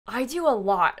I do a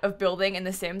lot of building in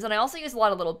The Sims, and I also use a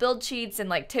lot of little build cheats and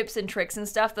like tips and tricks and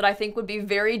stuff that I think would be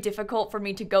very difficult for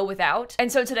me to go without.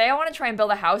 And so today I want to try and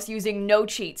build a house using no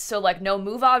cheats. So like no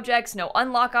move objects, no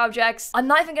unlock objects. I'm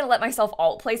not even gonna let myself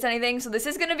alt place anything, so this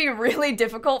is gonna be really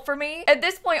difficult for me. At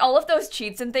this point, all of those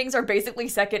cheats and things are basically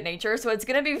second nature, so it's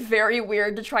gonna be very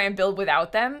weird to try and build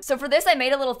without them. So for this, I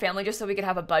made a little family just so we could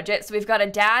have a budget. So we've got a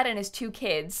dad and his 2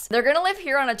 kids. They're gonna live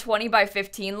here on a 20 by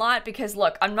 15 lot because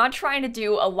look, I'm not trying to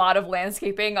do a lot of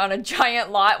landscaping on a giant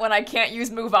lot when I can't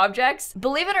use move objects.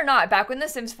 Believe it or not, back when The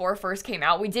Sims 4 first came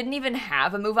out, we didn't even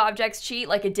have a move objects cheat,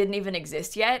 like it didn't even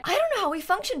exist yet. I don't know how we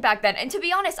functioned back then, and to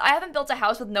be honest, I haven't built a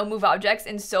house with no move objects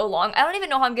in so long. I don't even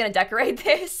know how I'm gonna decorate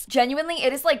this. Genuinely,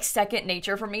 it is like second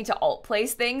nature for me to alt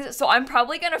place things, so I'm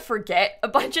probably gonna forget a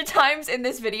bunch of times in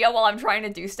this video while I'm trying to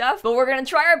do stuff, but we're gonna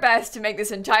try our best to make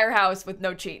this entire house with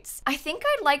no cheats. I think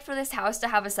I'd like for this house to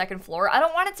have a second floor. I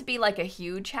don't want it to be like a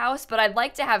huge house, but I'd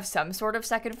like to have some sort of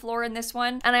second floor in this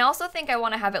one. And I also think I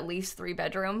want to have at least 3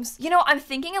 bedrooms. You know, I'm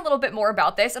thinking a little bit more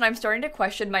about this and I'm starting to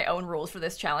question my own rules for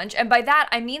this challenge. And by that,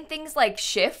 I mean things like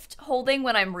shift holding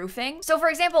when I'm roofing. So for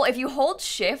example, if you hold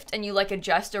shift and you like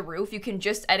adjust a roof, you can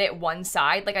just edit one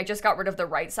side. Like I just got rid of the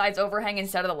right side's overhang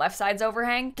instead of the left side's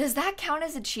overhang. Does that count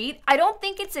as a cheat? I don't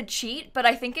think it's a cheat, but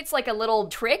I think it's like a little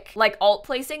trick, like alt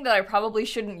placing that I probably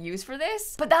shouldn't use for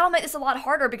this. But that'll make this a lot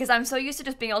harder because I'm so used to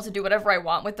just being able to do whatever I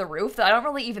want with the roof that I don't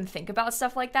really even think about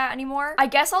stuff like that anymore. I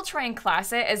guess I'll try and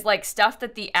class it as like stuff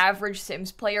that the average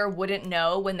Sims player wouldn't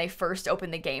know when they first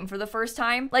open the game for the first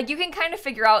time. Like you can kind of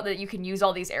figure out that you can use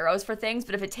all these arrows for things,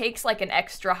 but if it takes like an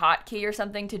extra hotkey or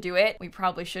something to do it, we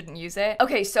probably shouldn't use it.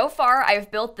 Okay, so far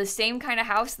I've built the same kind of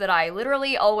house that I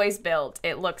literally always build.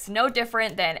 It looks no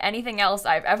different than anything else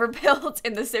I've ever built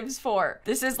in The Sims 4.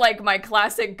 This is like my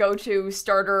classic go-to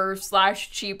starter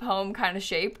slash cheap home kind of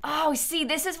shape. Oh, see,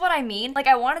 this is what I mean. Like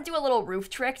I want to do a little roof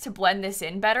trick to blend this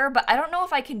in better, but I don't know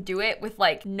if I can do it with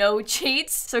like no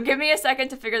cheats. So give me a second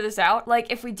to figure this out.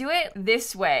 Like if we do it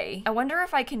this way, I wonder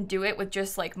if I can do it with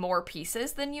just like more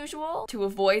pieces than usual to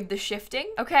avoid the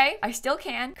shifting. Okay, I still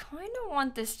can. Kind of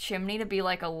want this chimney to be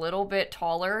like a little bit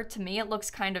taller. To me, it looks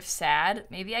kind of sad.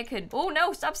 Maybe I could, oh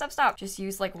no, stop. Just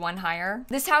use like one higher.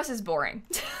 This house is boring.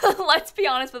 Let's be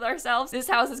honest with ourselves. This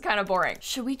house is kind of boring.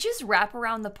 Should we just wrap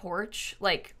around the porch,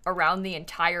 like around the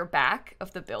entire back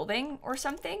of the building or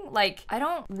something? Like, I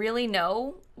don't really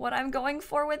know what I'm going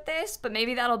for with this, but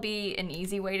maybe that'll be an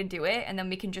easy way to do it. And then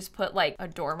we can just put like a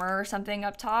dormer or something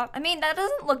up top. I mean, that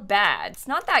doesn't look bad. It's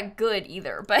not that good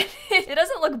either, but it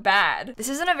doesn't look bad. This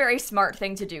isn't a very smart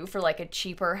thing to do for like a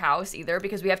cheaper house either,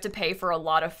 because we have to pay for a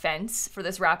lot of fence for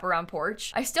this wraparound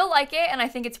porch. I still like it and I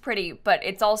think it's pretty, but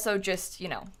it's also just, you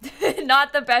know,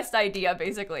 not the best idea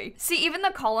basically. See, even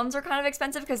the columns are kind of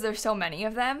expensive because there's so many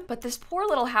of them, but this poor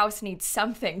little house needs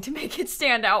something to make it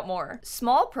stand out more.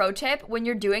 Small pro tip, when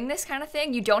you're doing this kind of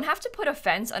thing, you don't have to put a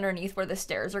fence underneath where the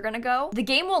stairs are gonna go. The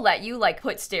game will let you like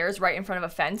put stairs right in front of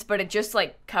a fence, but it just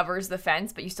like covers the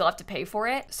fence, but you still have to pay for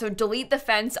it. So delete the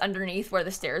fence underneath where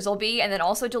the stairs will be, and then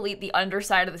also delete the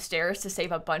underside of the stairs to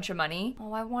save a bunch of money.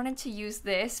 Oh, I wanted to use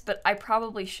this, but I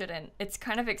probably shouldn't. It's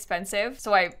kind of expensive,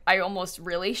 so I almost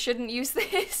really shouldn't use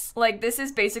this. Like, this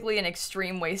is basically an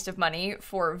extreme waste of money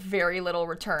for very little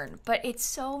return, but it's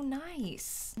so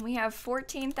nice. We have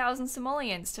 14,000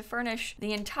 simoleons to furnish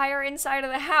the entire inside of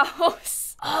the house.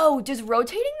 Oh, does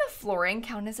rotating the flooring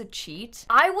count as a cheat?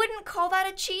 I wouldn't call that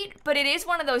a cheat, but it is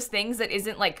one of those things that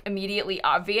isn't like immediately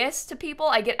obvious to people.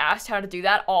 I get asked how to do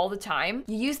that all the time.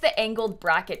 You use the angled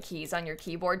bracket keys on your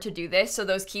keyboard to do this. So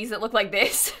those keys that look like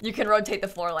this, you can rotate the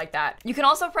floor like that. You can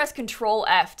also press Control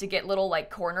F to get little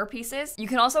like corner pieces. You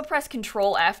can also press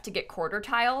Control F to get quarter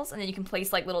tiles, and then you can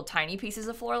place like little tiny pieces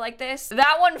of floor like this.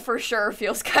 That one for sure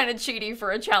feels kind of cheaty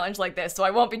for a challenge like this, so I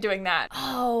won't be doing that.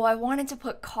 Oh, I wanted to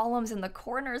put columns in the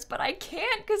corners, but I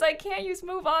can't because I can't use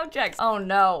move objects. Oh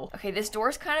no. Okay, this door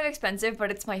is kind of expensive,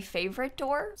 but it's my favorite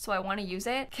door, so I want to use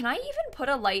it. Can I even put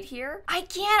a light here? I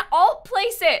can't alt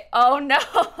place it. Oh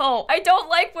no. I don't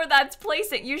like where that's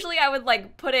placing. Usually I would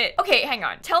like put it. Okay, hang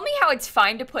on. Tell me how it's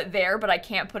fine to put there, but I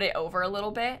can't put it over a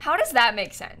little bit. How does that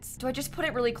make sense? Do I just put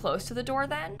it really close to the door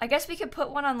then? I guess we could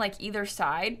put one on like either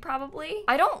side probably.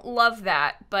 I don't love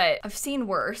that, but I've seen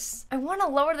worse. I want to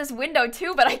lower this window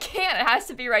too, but I can't. It has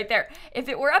to be right there. If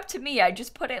it were up to me, I'd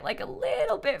just put it like a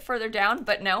little bit further down,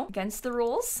 but no, against the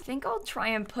rules. I think I'll try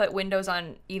and put windows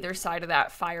on either side of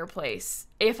that fireplace.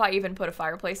 If I even put a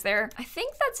fireplace there. I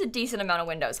think that's a decent amount of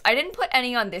windows. I didn't put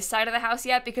any on this side of the house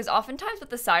yet because oftentimes with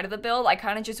the side of the build, I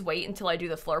kind of just wait until I do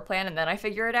the floor plan and then I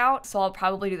figure it out. So I'll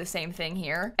probably do the same thing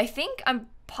here. I think I'm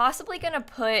possibly gonna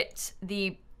put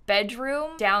the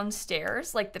bedroom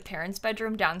downstairs, like the parents'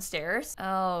 bedroom downstairs.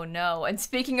 Oh no. And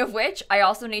speaking of which, I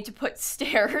also need to put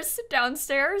stairs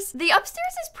downstairs. The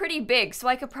upstairs is pretty big, so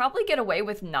I could probably get away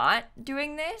with not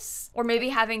doing this. Or maybe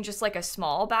having just like a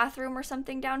small bathroom or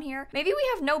something down here. Maybe we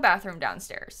have no bathroom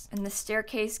downstairs. And the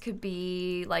staircase could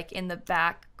be like in the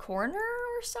back corner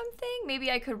or something. Maybe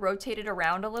I could rotate it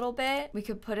around a little bit. We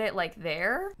could put it like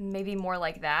there, maybe more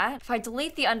like that. If I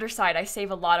delete the underside, I save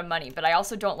a lot of money, but I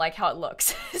also don't like how it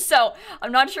looks. So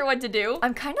I'm not sure what to do.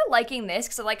 I'm kind of liking this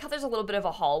because I like how there's a little bit of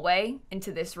a hallway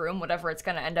into this room, whatever it's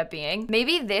gonna end up being.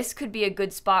 Maybe this could be a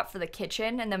good spot for the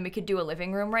kitchen, and then we could do a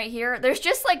living room right here. There's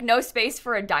just like no space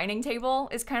for a dining table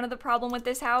is kind of the problem with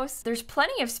this house. There's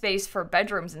plenty of space for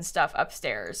bedrooms and stuff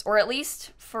upstairs, or at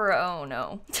least for, oh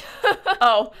no.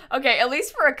 Oh, okay, at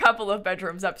least for a couple of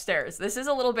bedrooms upstairs. This is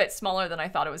a little bit smaller than I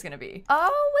thought it was gonna be.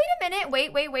 Oh, wait a minute,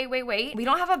 wait. We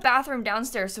don't have a bathroom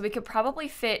downstairs, so we could probably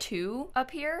fit 2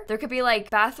 up here. There could be like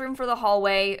bathroom for the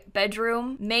hallway,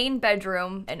 bedroom, main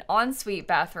bedroom, an ensuite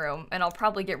bathroom, and I'll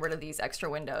probably get rid of these extra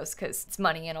windows because it's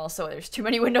money and also there's too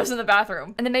many windows in the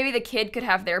bathroom. And then maybe the kid could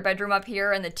have their bedroom up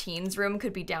here and the teens room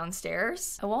could be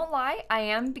downstairs. I won't lie, I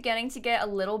am beginning to get a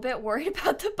little bit worried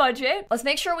about the budget. Let's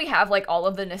make sure we have like all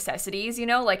of the necessities, you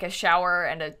know, like a shower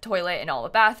and a toilet in all the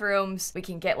bathrooms. We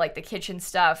can get like the kitchen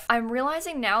stuff. I'm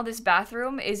realizing now this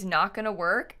bathroom is not gonna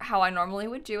work how I normally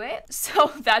would do it.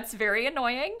 So that's very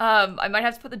annoying. I might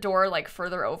have to put the door like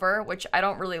further over, which I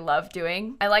don't really love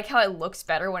doing. I like how it looks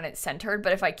better when it's centered,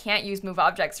 but if I can't use move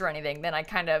objects or anything, then I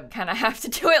kind of have to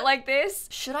do it like this.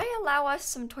 Should I allow us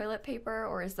some toilet paper,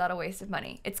 or is that a waste of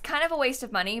money? It's kind of a waste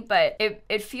of money, but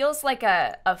it feels like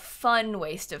a fun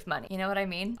waste of money. You know what I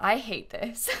mean? I hate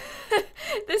this.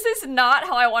 This is not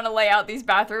how I want to lay out these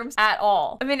bathrooms at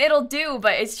all. I mean, it'll do,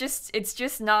 but it's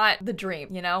just not the dream,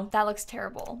 you know? That looks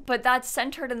terrible. But that's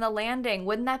centered in the landing.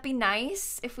 Wouldn't that be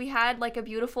nice if we had like a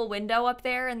beautiful window up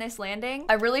there in this landing?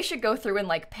 I really should go through and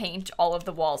like paint all of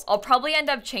the walls. I'll probably end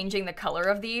up changing the color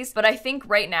of these, but I think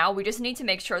right now we just need to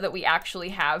make sure that we actually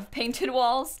have painted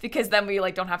walls, because then we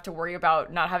like don't have to worry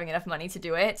about not having enough money to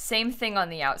do it. Same thing on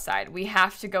the outside. We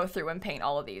have to go through and paint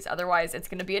all of these. Otherwise it's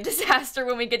gonna be a disaster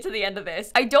when we get to the end of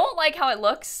this. I don't like how it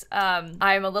looks.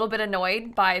 I'm a little bit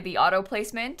annoyed by the auto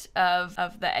placement of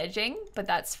the edging, but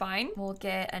that's fine. We'll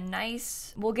get a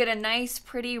nice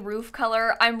pretty roof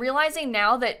color. I'm realizing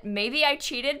now that maybe I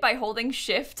cheated by holding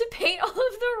shift to paint all of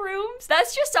the rooms.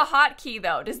 That's just a hotkey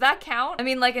though. Does that count? I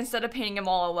mean, like instead of painting them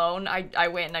all alone, I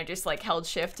went and I just like held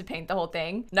shift to paint the whole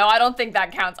thing. No, I don't think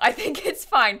that counts. I think it's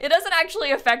fine. It doesn't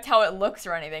actually affect how it looks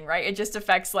or anything, right? It just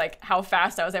affects like how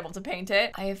fast I was able to paint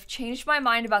it. I have changed my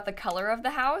mind about the color of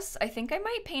the house. I think I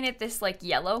might paint it this like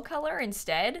yellow color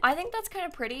instead. I think that's kind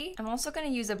of pretty. I'm also gonna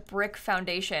use a brick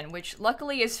foundation, which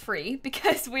luckily is free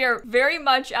because we are very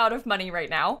much out of money right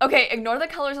now. Okay, ignore the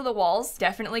colors of the walls.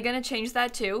 Definitely gonna change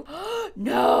that too.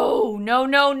 No.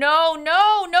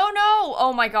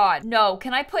 Oh my God, no.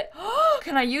 Can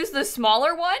I use the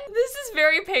smaller one? This is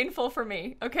very painful for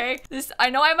me, okay? I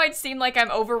know I might seem like I'm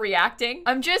overreacting.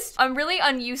 I'm really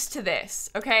unused to this,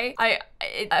 okay?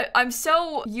 I'm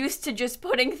so used to just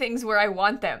putting things where I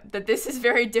want them that this is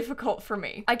very difficult for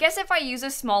me. I guess if I use a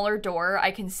smaller door,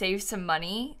 I can save some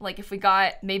money. Like if we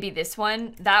got maybe this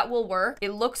one, that will work.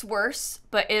 It looks worse,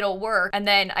 but it'll work. And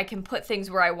then I can put things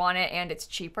where I want it and it's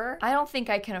cheaper. I don't think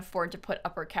I can afford to put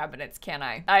upper cabinets, can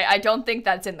I? I don't think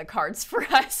that's in the cards for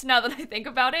us now that I think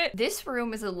about it. This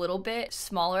room is a little bit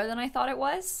smaller than I thought it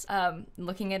was.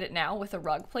 Looking at it now with a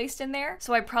rug placed in there.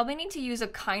 So I probably need to use a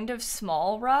kind of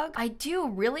small rug. I do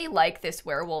really like this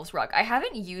werewolves rug. I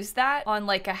haven't used that on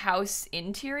like a house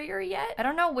interior yet. I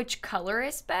don't know which color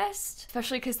is best,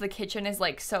 especially because the kitchen is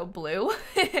like so blue.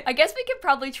 I guess we could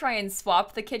probably try and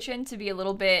swap the kitchen to be a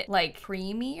little bit like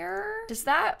creamier. Does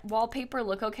that wallpaper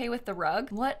look okay with the rug?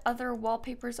 What other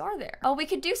wallpapers are there? Oh, we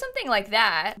could do something like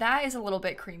that. That is a little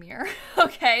bit creamier.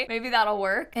 Okay, maybe that'll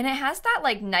work. And it has that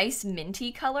like nice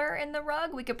minty color in the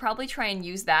rug. We could probably try and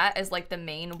use that as like the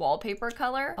main wallpaper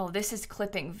color. Oh, this is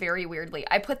clipping very weirdly.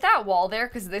 I put that wall there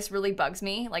because this really bugs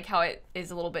me, like how it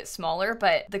is a little bit smaller,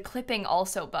 but the clipping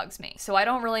also bugs me. So I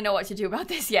don't really know what to do about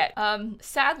this yet.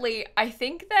 Sadly, I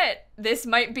think that this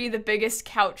might be the biggest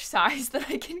couch size that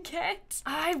I can get.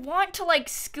 I want to like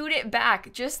scoot it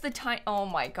back just the time. Oh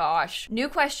my gosh. New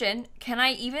question. Can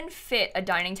I even fit a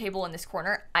dining table in this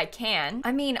corner? I can.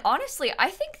 I mean, honestly, I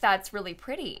think that's really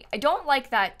pretty. I don't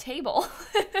like that table,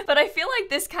 but I feel like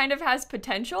this kind of has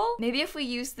potential. Maybe if we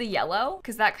use the yellow,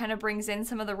 because that kind of brings in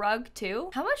some of the rug too.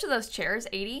 How much are those chairs?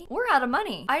 80? We're out of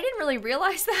money. I didn't really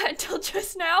realize that until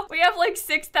just now. We have like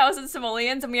 6,000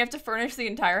 simoleons and we have to furnish the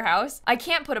entire house. I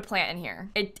can't put a plant plant in here.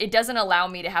 It doesn't allow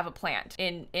me to have a plant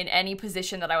in any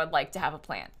position that I would like to have a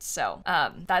plant. So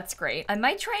that's great. I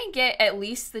might try and get at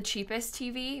least the cheapest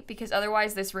TV because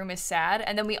otherwise this room is sad.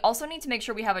 And then we also need to make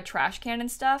sure we have a trash can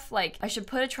and stuff. Like I should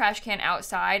put a trash can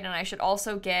outside, and I should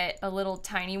also get a little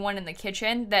tiny one in the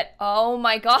kitchen that, oh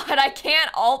my God, I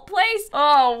can't alt place.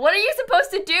 Oh, what are you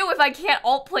supposed to do if I can't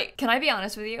alt place? Can I be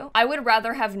honest with you? I would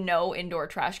rather have no indoor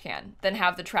trash can than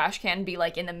have the trash can be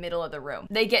like in the middle of the room.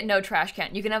 They get no trash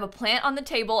can. You can have a plant on the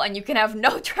table and you can have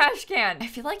no trash can. I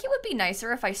feel like it would be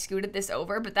nicer if I scooted this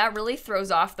over, but that really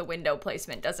throws off the window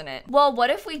placement, doesn't it? Well, what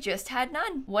if we just had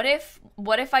none? What if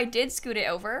I did scoot it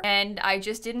over and I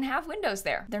just didn't have windows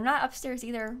there? They're not upstairs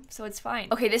either, so it's fine.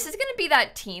 Okay, this is gonna be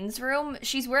that teen's room.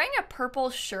 She's wearing a purple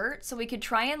shirt, so we could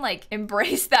try and like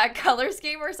embrace that color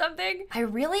scheme or something. I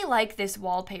really like this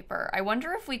wallpaper. I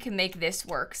wonder if we can make this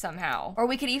work somehow. Or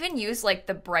we could even use like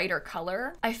the brighter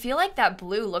color. I feel like that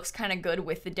blue looks kind of good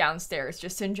with the downstairs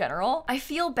just in general. I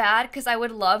feel bad because I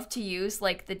would love to use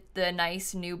like the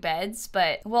nice new beds,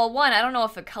 but well, one, I don't know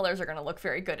if the colors are gonna look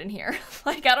very good in here.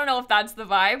 Like, I don't know if that's the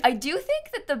vibe. I do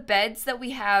think that the beds that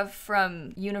we have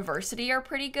from university are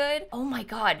pretty good. Oh my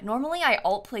God, normally I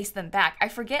alt place them back. I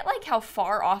forget like how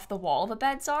far off the wall the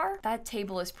beds are. That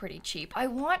table is pretty cheap. I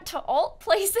want to alt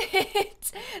place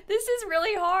it. This is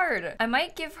really hard. I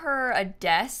might give her a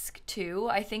desk too.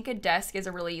 I think a desk is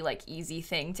a really like easy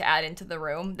thing to add into the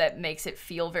room that makes it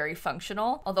feel very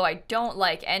functional. Although I don't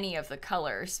like any of the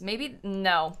colors. Maybe,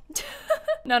 no.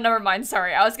 No, never mind,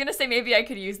 sorry. I was gonna say maybe I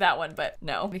could use that one, but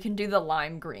no. We can do the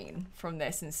lime green from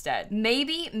this instead.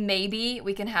 Maybe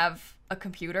we can have a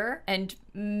computer, and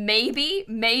maybe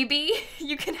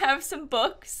you can have some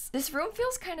books. This room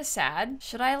feels kind of sad.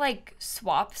 Should I like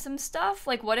swap some stuff?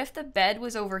 Like what if the bed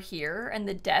was over here and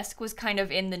the desk was kind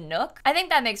of in the nook? I think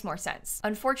that makes more sense.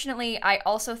 Unfortunately, I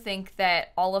also think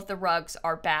that all of the rugs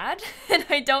are bad and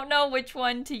I don't know which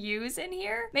one to use in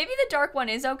here. Maybe the dark one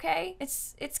is okay.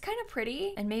 It's kind of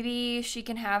pretty, and maybe she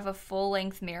can have a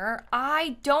full-length mirror.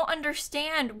 I don't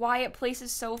understand why it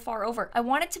places so far over. I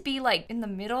want it to be like in the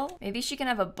middle. Maybe she can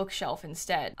have a bookshelf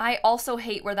instead. I also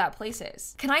hate where that place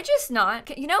is. Can I just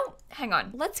not? You know, hang on.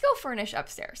 Let's go furnish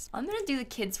upstairs. I'm gonna do the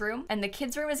kids' room, and the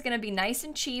kids' room is gonna be nice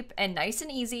and cheap and nice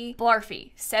and easy.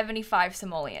 Blarfy, 75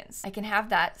 simoleons. I can have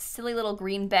that silly little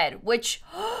green bed, which,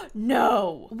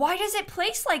 no. Why does it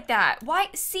place like that? Why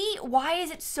is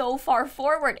it so far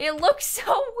forward? It looks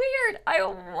so weird.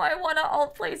 I wanna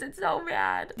alt place it so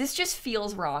bad. This just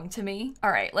feels wrong to me.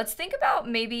 All right, let's think about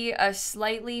maybe a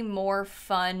slightly more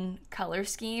fun color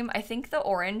scheme. I think the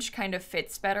orange kind of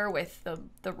fits better with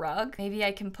the rug. Maybe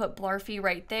I can put Blarfy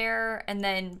right there, and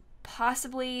then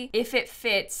possibly, if it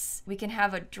fits, we can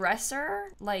have a dresser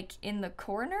like in the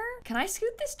corner. Can I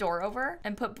scoot this door over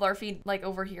and put Blarfy like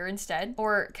over here instead?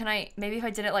 Or can I, maybe if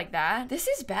I did it like that? This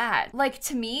is bad. Like,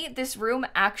 to me, this room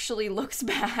actually looks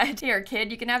bad. Here,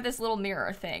 kid, you can have this little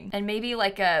mirror thing and maybe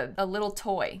like a little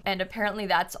toy. And apparently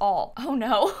that's all. Oh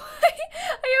no.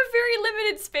 I have very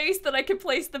limited space that I could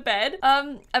place the bed.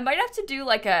 I might have to do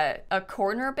like a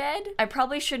corner bed. I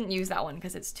probably shouldn't use that one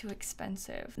because it's too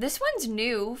expensive. This one's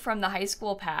new from the high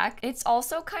school pack. It's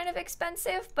also kind of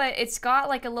expensive, but it's got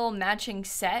like a little matching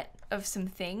set of some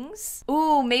things.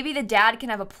 Ooh, maybe the dad can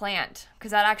have a plant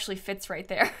because that actually fits right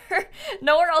there.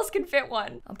 Nowhere else can fit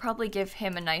one. I'll probably give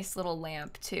him a nice little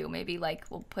lamp too. Maybe like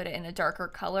we'll put it in a darker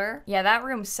color. Yeah, that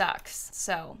room sucks.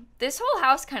 So this whole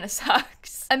house kind of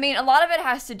sucks. I mean, a lot of it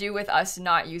has to do with us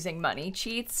not using money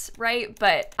cheats, right?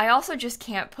 But I also just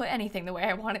can't put anything the way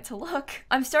I want it to look.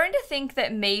 I'm starting to think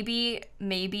that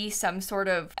maybe some sort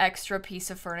of extra piece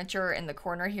of furniture in the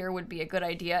corner here would be a good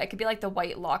idea. It could be like the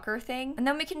white locker thing. And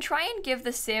then we can try and give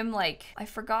the sim like, I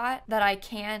forgot that I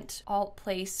can't alt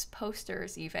place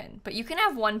posters even, but you can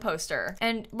have one poster.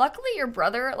 And luckily your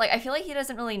brother, like I feel like he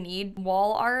doesn't really need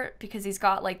wall art because he's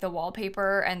got like the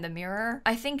wallpaper and the mirror.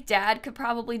 I think dad could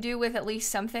probably do with at least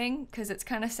something because it's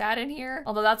kind of sad in here,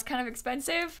 although that's kind of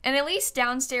expensive. And at least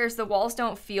downstairs the walls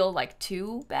don't feel like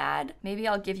too bad. Maybe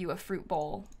I'll give you a fruit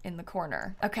bowl in the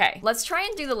corner. Okay, let's try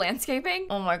and do the landscaping.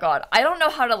 Oh my god, I don't know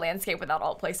how to landscape without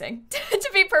alt placing. To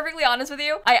be perfectly honest with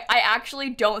you, I actually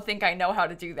don't think I know how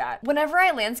to do that. Whenever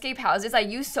I landscape houses, I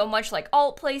use so much like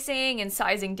alt placing and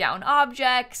sizing down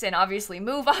objects and obviously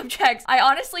move objects. I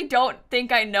honestly don't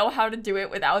think I know how to do it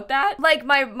without that. Like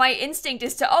my instinct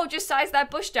is to, oh, just size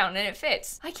that bush down and it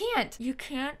fits. I can't. You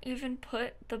can't even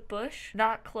put the bush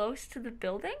not close to the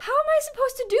building? How am I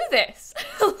supposed to do this?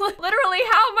 Literally,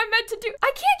 how am I meant to do?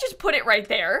 I can't just put it right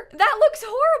there. That looks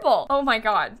horrible. Oh my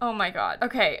god. Oh my god.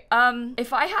 Okay,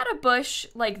 if I had a bush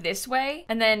like this way,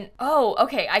 and then, oh,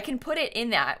 okay, I can put it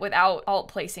in that without alt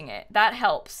placing it. That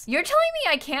helps. You're telling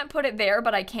me I can't put it there,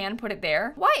 but I can put it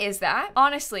there? Why is that?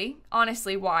 Honestly,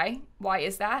 why? Why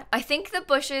is that? I think the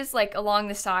bushes like along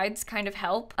the sides kind of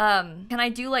help. Can I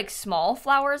do like small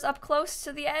flowers up close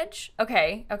to the edge?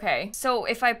 Okay, okay. So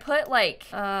if I put like,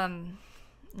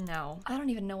 no, I don't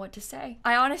even know what to say.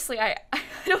 I honestly, I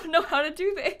don't know how to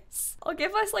do this. I'll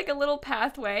give us like a little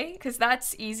pathway because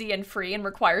that's easy and free and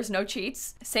requires no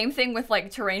cheats. Same thing with like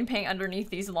terrain paint underneath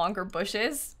these longer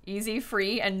bushes. Easy,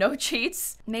 free, and no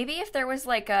cheats. Maybe if there was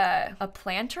like a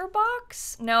planter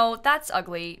box? No, that's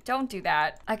ugly. Don't do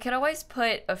that. I could always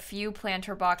put a few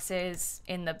planter boxes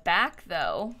in the back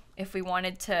though, if we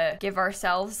wanted to give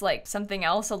ourselves like something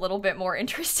else a little bit more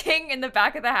interesting in the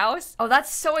back of the house. Oh,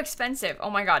 that's so expensive. Oh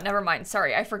my god, never mind.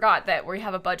 Sorry, I forgot that we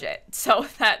have a budget, so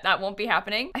that won't be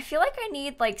happening. I feel like I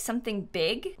need like something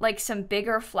big, like some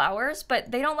bigger flowers, but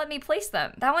they don't let me place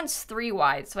them. That one's 3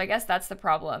 wide, so I guess that's the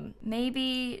problem.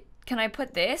 Maybe, can I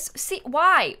put this? See,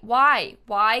 why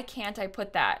can't I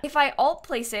put that? If I alt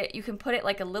place it, you can put it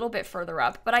like a little bit further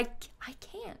up, but I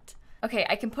can't. Okay,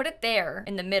 I can put it there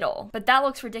in the middle, but that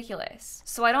looks ridiculous.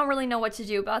 So I don't really know what to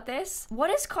do about this. What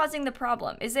is causing the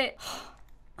problem? Is it...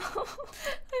 I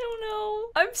don't know.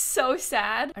 I'm so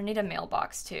sad. I need a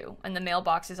mailbox too, and the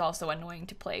mailbox is also annoying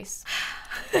to place.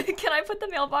 Can I put the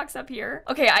mailbox up here?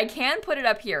 Okay, I can put it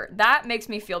up here. That makes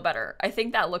me feel better. I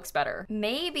think that looks better.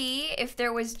 Maybe if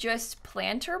there was just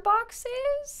planter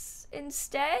boxes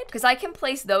instead, because I can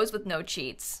place those with no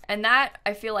cheats, and that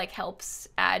I feel like helps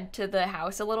add to the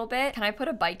house a little bit. Can I put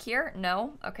a bike here?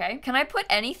 No. Okay. Can I put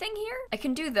anything here? I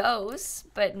can do those,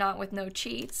 but not with no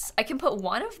cheats. I can put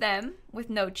one of them with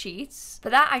no cheats,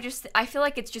 but that I feel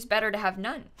like it's just better to have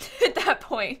none at that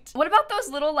point. What about those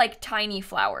little like tiny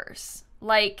flowers?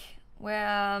 Like,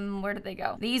 where did they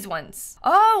go? These ones.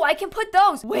 Oh, I can put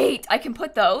those. Wait, I can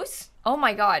put those? Oh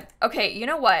my god. Okay, you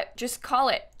know what? Just call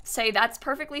it. Say that's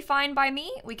perfectly fine by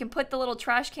me. We can put the little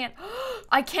trash can.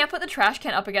 I can't put the trash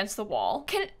can up against the wall.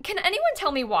 Can anyone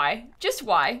tell me why? Just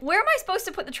why? Where am I supposed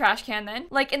to put the trash can then?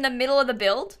 Like in the middle of the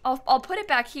build? I'll put it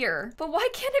back here. But why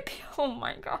can't it be? Oh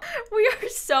my god. We are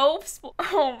so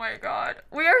oh my god.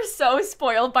 We are so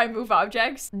spoiled by move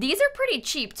objects. These are pretty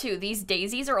cheap too. These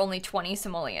daisies are only 20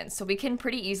 simoleons, so we can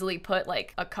pretty easily put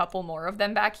like a couple more of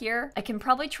them back here. I can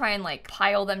probably try and like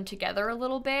pile them together a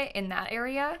little bit in that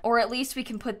area, or at least we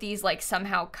can put these like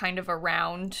somehow kind of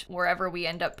around wherever we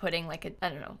end up putting like a, I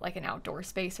don't know, like an outdoor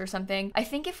space or something. I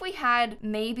think if we had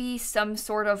maybe some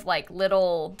sort of like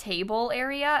little table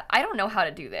area, I don't know how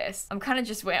to do this. I'm kind of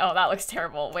just, wait, oh, that looks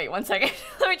terrible. Wait, 1 second.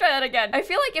 Let me try that again. I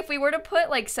feel like if we were to put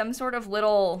like some sort of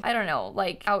little, I don't know,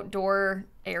 like outdoor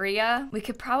area, we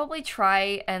could probably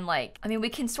try and like, I mean, we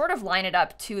can sort of line it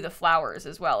up to the flowers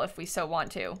as well if we so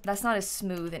want to. That's not as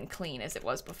smooth and clean as it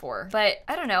was before, but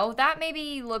I don't know, that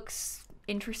maybe looks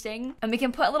interesting. And we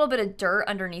can put a little bit of dirt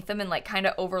underneath them and like kind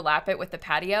of overlap it with the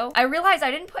patio. I realized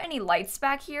I didn't put any lights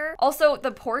back here. Also,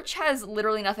 the porch has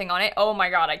literally nothing on it. Oh my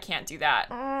god, I can't do that.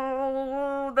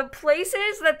 Oh, the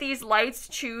places that these lights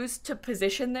choose to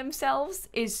position themselves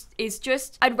is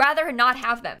just, I'd rather not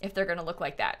have them if they're gonna look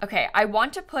like that. Okay, I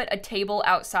want to put a table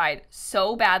outside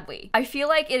so badly. I feel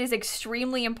like it is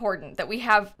extremely important that we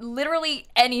have literally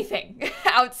anything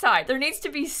outside. There needs to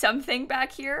be something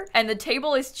back here, and the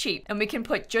table is cheap, and we can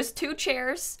put just 2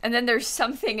 chairs, and then there's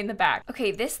something in the back.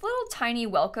 Okay, this little tiny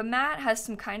welcome mat has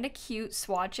some kind of cute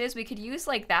swatches. We could use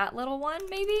like that little one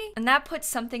maybe, and that puts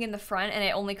something in the front, and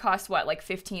it only costs what, like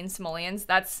 15 simoleons?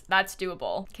 That's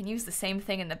doable. Can use the same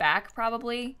thing in the back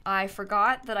probably. I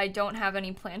forgot that I don't have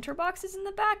any planter boxes in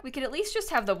the back. We could at least just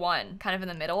have the one kind of in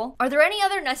the middle. Are there any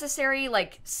other necessary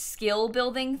like skill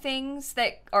building things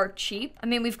that are cheap? I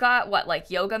mean, we've got what, like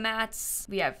yoga mats,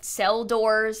 we have cell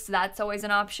doors, that's always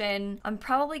an option. I'm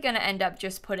probably gonna end up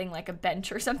just putting like a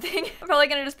bench or something. I'm probably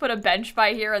gonna just put a bench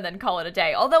by here and then call it a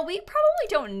day. Although we probably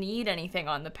don't need anything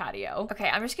on the patio. Okay,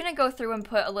 I'm just gonna go through and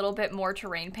put a little bit more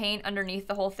terrain paint underneath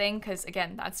the whole thing, because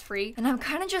again, that's free. And I'm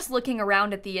kind of just looking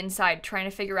around at the inside trying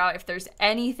to figure out if there's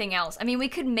anything else. I mean, we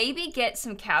could maybe get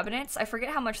some cabinets. I forget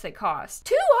how much they cost.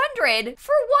 200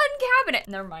 for 1 cabinet.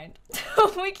 Never mind.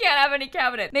 We can't have any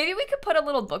cabinet. Maybe we could put a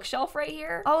little bookshelf right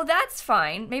here. Oh, that's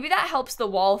fine. Maybe that helps the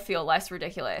wall feel less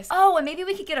ridiculous. Oh, and maybe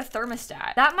we could get a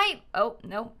thermostat. That might, oh,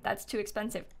 no, that's too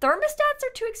expensive. Thermostats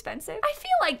are too expensive? I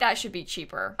feel like that should be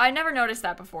cheaper. I never noticed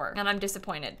that before, and I'm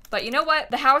disappointed. But you know what?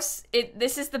 The house,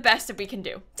 this is the best that we can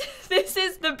can do. This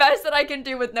is the best that I can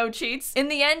do with no cheats. In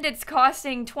the end, it's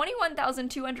costing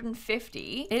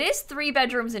 $21,250. It is 3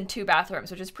 bedrooms and 2 bathrooms,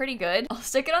 which is pretty good. I'll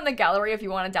stick it on the gallery if you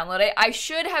want to download it. I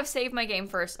should have saved my game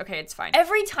first. Okay, it's fine.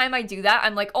 Every time I do that,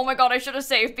 I'm like, oh my god, I should have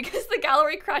saved, because the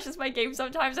gallery crashes my game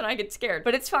sometimes and I get scared.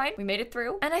 But it's fine. We made it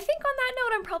through. And I think on that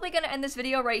note, I'm probably gonna end this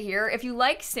video right here. If you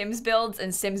like Sims builds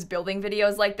and Sims building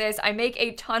videos like this, I make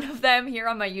a ton of them here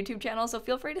on my YouTube channel, so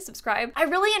feel free to subscribe. I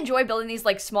really enjoy building these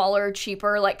like smaller,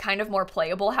 cheaper, like kind of more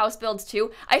playable house builds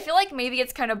too. I feel like maybe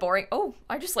it's kind of boring. Oh,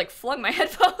 I just like flung my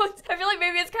headphones. I feel like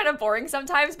maybe it's kind of boring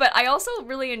sometimes, but I also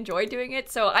really enjoy doing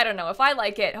it. So I don't know, if I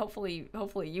like it, hopefully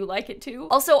you like it too.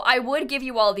 Also, I would give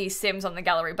you all these Sims on the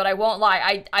gallery, but I won't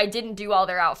lie, I didn't do all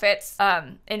their outfits.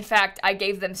 In fact, I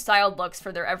gave them styled looks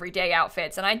for their everyday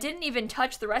outfits, and I didn't even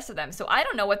touch the rest of them, so I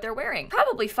don't know what they're wearing.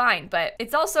 Probably fine, but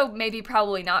it's also maybe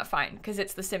probably not fine, because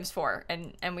it's The Sims 4,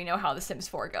 and we know how The Sims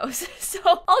 4 goes. So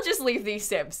I'll just leave these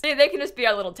Sims. They can just be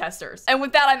our little testers. And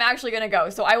with that, I'm actually gonna go,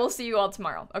 so I will see you all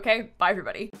tomorrow, okay? Bye,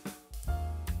 everybody.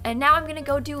 And now I'm gonna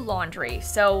go do laundry.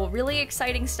 So really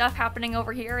exciting stuff happening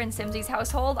over here in Simsie's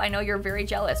household. I know you're very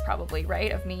jealous probably,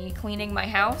 right? Of me cleaning my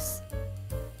house.